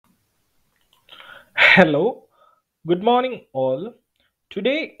Hello, good morning all.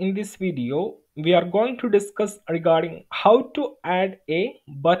 Today in this video we are going to discuss regarding how to add a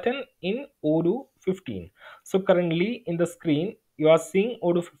button in Odoo 15. So currently in the screen you are seeing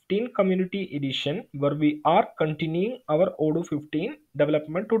Odoo 15 Community Edition where we are continuing our Odoo 15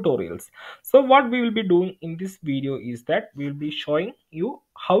 development tutorials. So what we will be doing in this video is that we will be showing you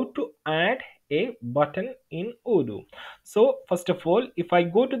how to add a button in Odoo. So first of all, if I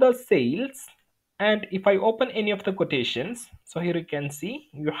go to the sales and if I open any of the quotations, so here you can see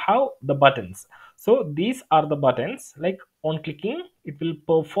you have the buttons. So these are the buttons, like on clicking it will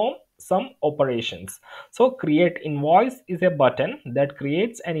perform some operations. So create invoice is a button that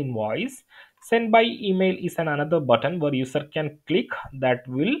creates an invoice. Send by email is another button where user can click that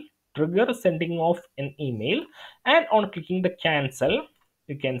will trigger sending of an email, and on clicking the cancel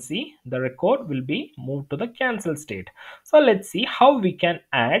you can see the record will be moved to the cancel state. So let's see how we can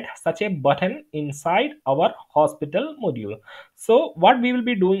add such a button inside our hospital module. So what we will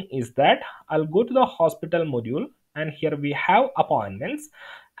be doing is that I'll go to the hospital module and here we have appointments,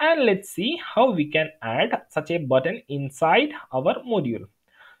 and let's see how we can add such a button inside our module.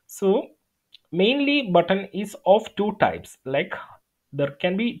 So mainly button is of two types, like there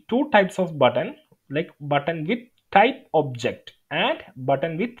can be two types of button, like button with type object and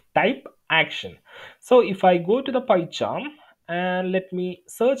button with type action. So if I go to the PyCharm and let me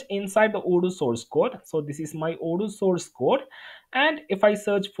search inside the Odoo source code, so this is my Odoo source code, and if I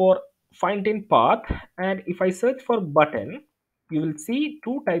search for fountain path and if I search for button, you will see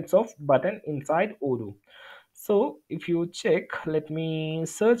two types of button inside Odoo. So if you check, let me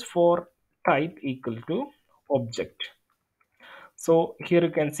search for type equal to object. So here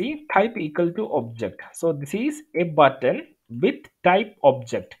you can see type equal to object. So this is a button with type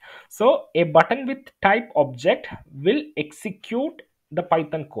object. So a button with type object will execute the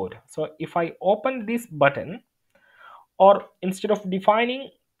Python code. So if I open this button, or instead of defining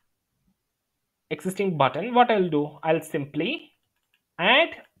existing button, what I'll do, I'll simply add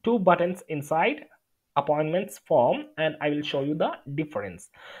two buttons inside appointments form and I will show you the difference.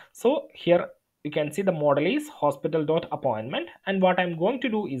 So here you can see the model is hospital.appointment, and what I'm going to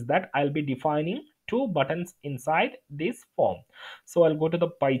do is that I'll be defining two buttons inside this form. So I'll go to the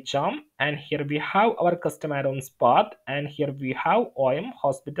PyCharm and here we have our custom add-ons path and here we have OM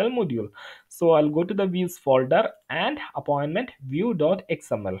hospital module. So I'll go to the views folder and appointment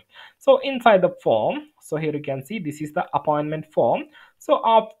view.xml. So inside the form, so here you can see this is the appointment form. So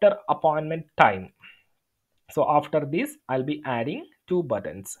after appointment time, so after this I'll be adding two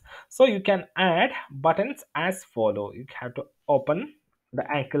buttons. So you can add buttons as follow. You have to open the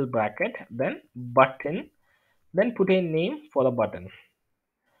angle bracket, then button, then put a name for the button,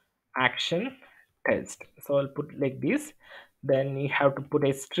 action test. So I'll put like this, then you have to put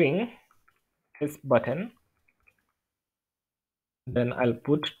a string this button, then I'll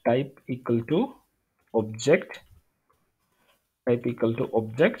put type equal to object, type equal to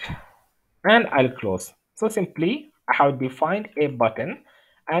object, and I'll close. So simply I have defined a button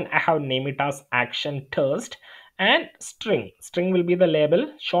and I have named it as action test, and string will be the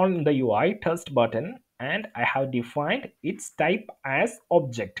label shown in the UI test button, and I have defined its type as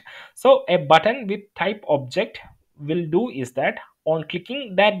object. So a button with type object will do is that on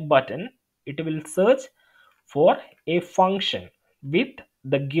clicking that button it will search for a function with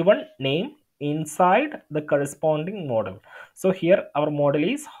the given name inside the corresponding model. So here our model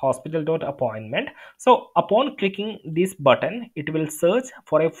is hospital.appointment. So upon clicking this button it will search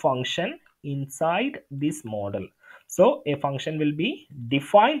for a function inside this model. So a function will be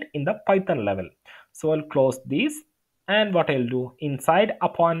defined in the Python level. So I'll close this, and what I'll do inside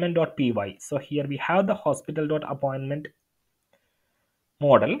appointment.py, so here we have the hospital.appointment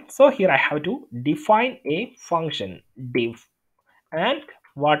model. So here I have to define a function div, and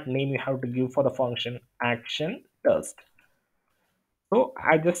what name you have to give for the function action test. So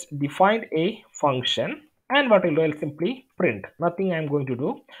I just defined a function, and what I'll do, I'll simply print, nothing I'm going to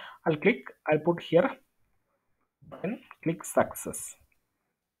do. I'll put here button click success,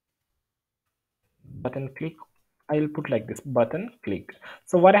 button click, I'll put like this button click.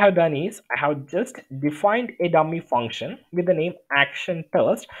 So what I have done is I have just defined a dummy function with the name action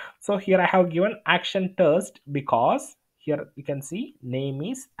test. So here I have given action test because here you can see name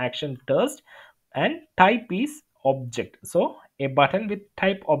is action test and type is object. So a button with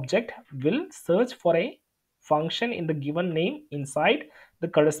type object will search for a function in the given name inside the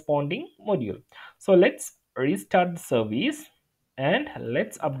corresponding module. So let's restart the service and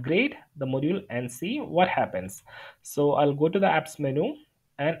let's upgrade the module and see what happens. So I'll go to the apps menu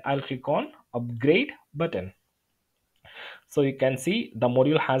and I'll click on upgrade button. So you can see the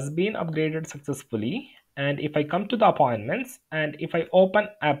module has been upgraded successfully. And if I come to the appointments and if I open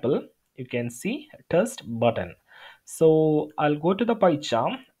Apple, you can see test button. So I'll go to the pie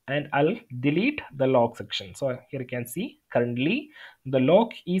chart and I'll delete the log section. So here you can see currently the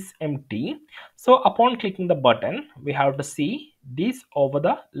log is empty. So upon clicking the button, we have to see this over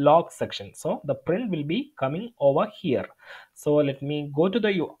the log section. So the print will be coming over here. So let me go to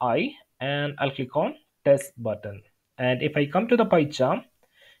the UI and I'll click on test button. And if I come to the pie chart,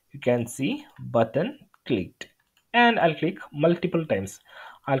 you can see button clicked, and I'll click multiple times.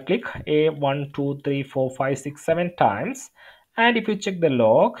 I'll click a 1 2 3 4 5 6 7 times, and if you check the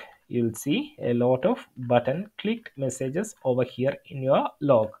log, you'll see a lot of button clicked messages over here in your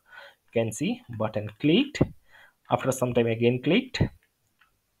log. You can see button clicked, after some time again clicked,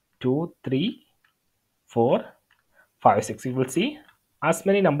 2 3 4 5 6. You will see as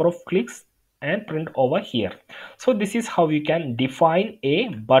many number of clicks and print over here. So this is how you can define a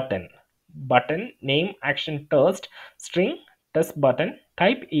button name action test string test button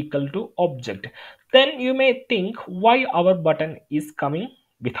type equal to object. Then you may think why our button is coming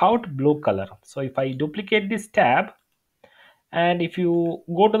without blue color. So if I duplicate this tab and if you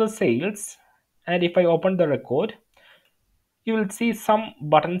go to the sales and if I open the record, you will see some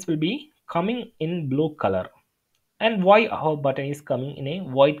buttons will be coming in blue color. And why our button is coming in a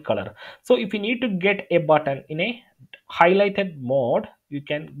white color? So if you need to get a button in a highlighted mode, you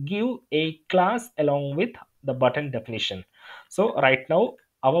can give a class along with the button definition. So right now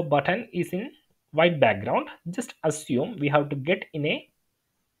our button is in white background. Just assume we have to get in a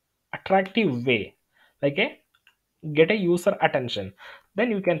attractive way, like a get a user attention.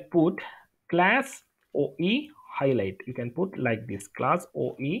 Then you can put class OE highlight. You can put like this, class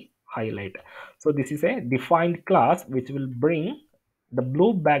OE highlight. So this is a defined class which will bring the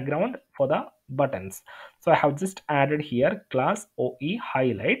blue background for the buttons. So I have just added here class OE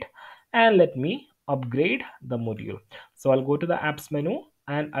highlight, and let me upgrade the module. So I'll go to the apps menu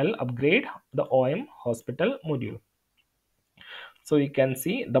and I'll upgrade the OM hospital module. So you can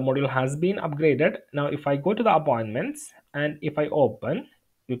see the module has been upgraded. Now if I go to the appointments and if I open,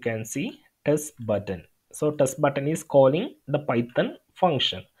 you can see test button. So test button is calling the Python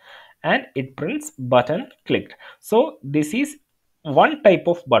function and it prints button clicked. So this is one type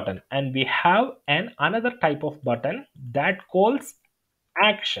of button, and we have another type of button that calls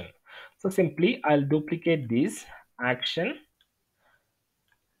action. So simply I'll duplicate this action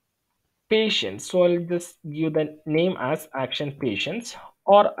patients. So I'll just give the name as action patients,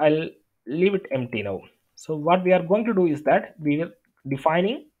 or I'll leave it empty now. So what we are going to do is that we will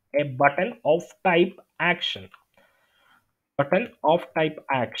defining a button of type action,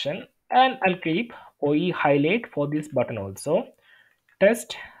 and I'll keep OE highlight for this button also,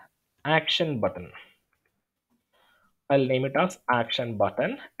 test action button. I'll name it as action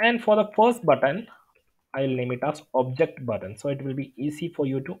button, and for the first button I'll name it as object button, so it will be easy for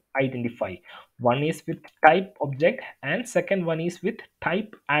you to identify. One is with type object and second one is with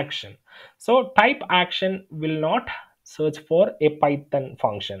type action. So type action will not search for a Python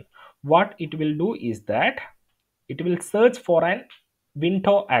function. What it will do is that it will search for an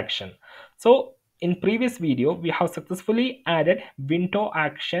window action. So in previous video we have successfully added window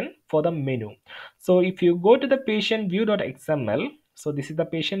action for the menu. So if you go to the patient view.xml, so this is the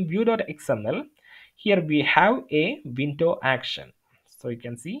patient view.xml. Here we have a window action. So you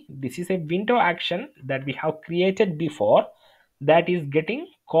can see this is a window action that we have created before, that is getting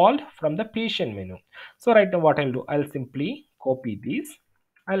called from the patient menu. So right now what I'll do, I'll simply copy this.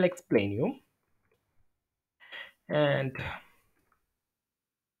 I'll explain you. And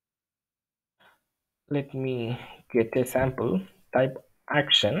let me get a sample type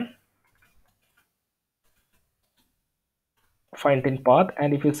action, find in path,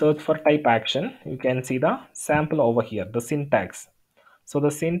 and if you search for type action you can see the sample over here, the syntax. So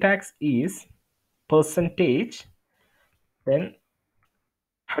the syntax is percentage, then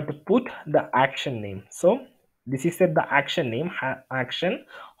have to put the action name. So this is the action name, action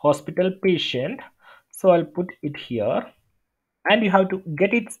hospital patient. So I'll put it here, and you have to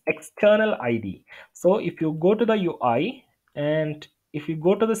get its external ID. So if you go to the UI and if you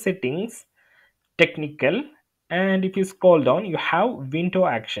go to the settings, technical, and if you scroll down you have window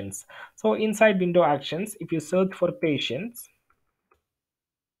actions. So inside window actions, if you search for patients,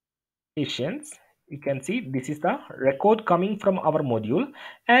 you can see this is the record coming from our module.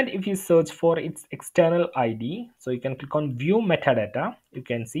 And if you search for its external ID, so you can click on view metadata, you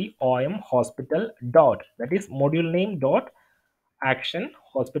can see OM hospital dot, that is module name dot action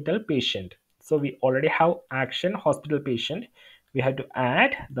hospital patient. So we already have action hospital patient. We have to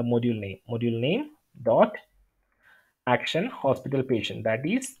add the module name dot action hospital patient, that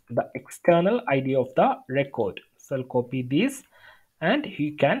is the external ID of the record. So I'll copy this and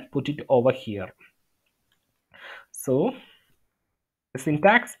you can put it over here. So the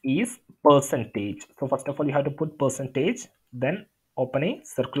syntax is percentage. So first of all you have to put percentage, then open a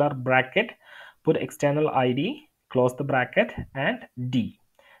circular bracket, put external ID, close the bracket, and D,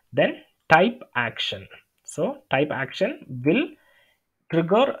 then type action. So type action will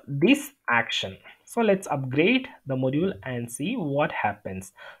trigger this action. So let's upgrade the module and see what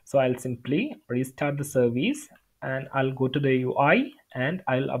happens. So I'll simply restart the service and I'll go to the UI and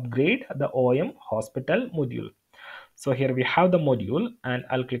I'll upgrade the OM hospital module. So here we have the module and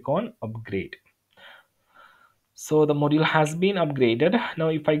I'll click on upgrade. So the module has been upgraded. Now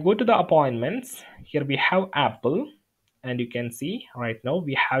if I go to the appointments, here we have Apple, and you can see right now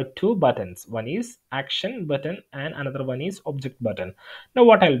we have two buttons. One is action button and another one is object button. Now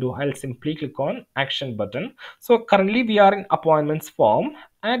what I'll do, I'll simply click on action button. So currently we are in appointments form,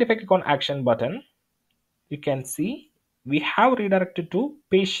 and if I click on action button, you can see we have redirected to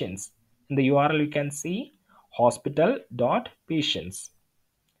patients. In the URL you can see hospital.patients,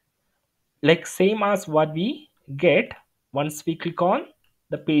 like same as what we get once we click on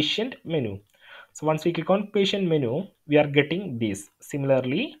the patient menu. So once we click on patient menu, we are getting this.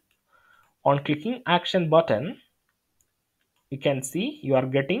 Similarly, on clicking action button, you can see you are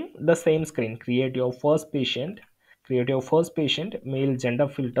getting the same screen. Create your first patient, male gender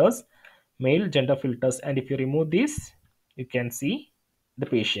filters, and if you remove this, you can see the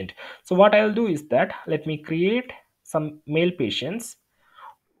patient. So what I'll do is that let me create some male patients.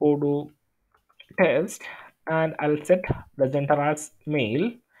 Odoo test, and I'll set the gender as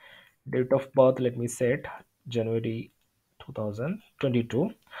male. Date of birth, let me set January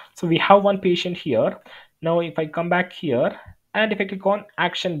 2022. So we have one patient here. Now if I come back here and if I click on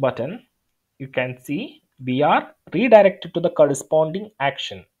action button, you can see we are redirected to the corresponding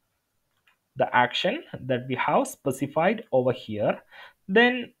action, the action that we have specified over here.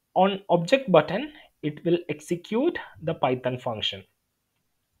 Then on object button, it will execute the Python function.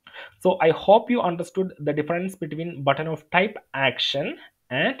 So I hope you understood the difference between button of type action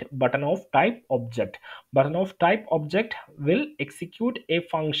and button of type object. Button of type object will execute a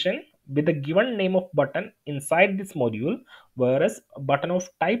function with the given name of button inside this module, whereas button of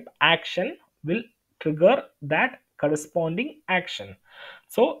type action will trigger that corresponding action.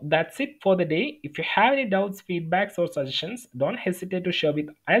 So that's it for the day. If you have any doubts, feedbacks, or suggestions, don't hesitate to share with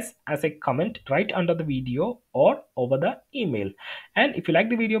us as a comment right under the video or over the email. And if you like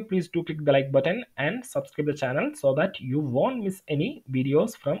the video, please do click the like button and subscribe the channel so that you won't miss any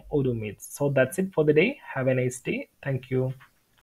videos from Odoo Mates. So that's it for the day. Have a nice day. Thank you.